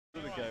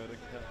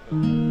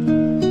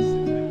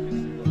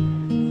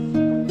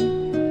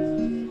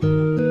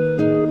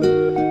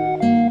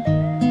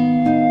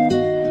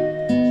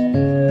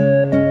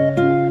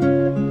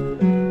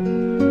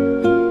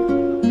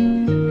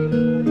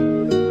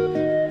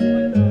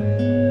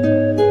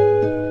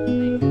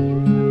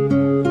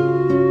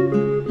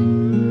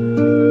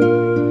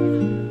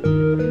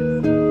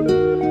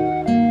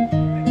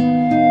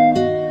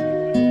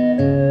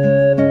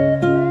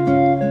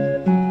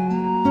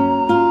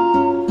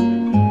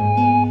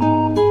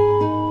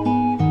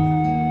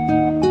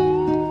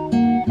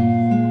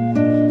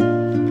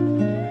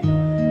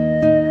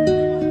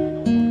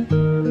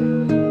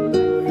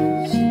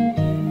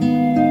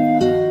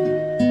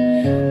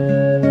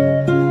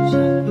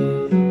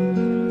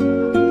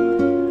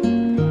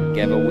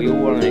We all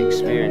want to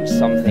experience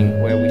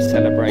something where we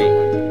celebrate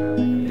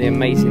the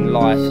amazing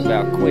life of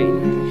our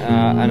Queen,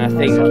 and I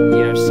think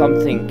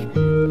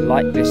something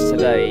like this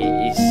today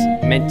is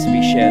meant to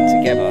be shared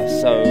together.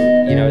 So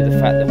the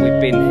fact that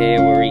we've been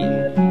here, we're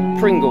eating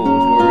Pringles,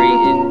 we're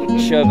eating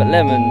sherbet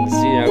lemons,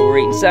 we're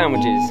eating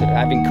sandwiches,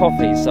 having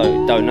coffee, so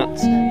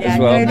donuts as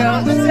well.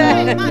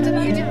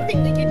 Madam, you didn't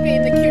think that you'd be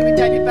in the queue with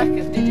David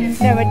Beckham, did you?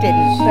 No, I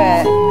didn't,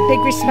 but big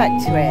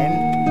respect to him.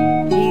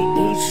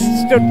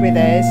 He's stood with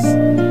us.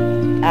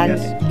 And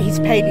he's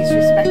paid his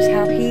respects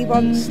how he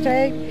wants to,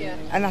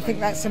 and I think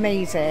that's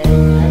amazing.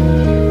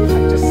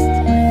 And it's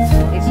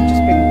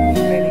just been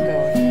really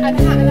good. And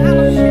how long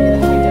have you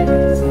been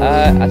doing?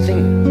 I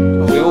think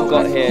we all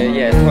got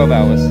here, 12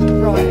 hours.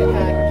 Right,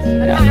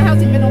 okay. And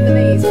how's it been on the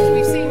knees? Because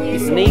we've seen you.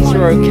 Knees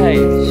are okay,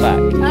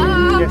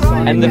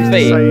 back, and the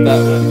feet,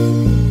 but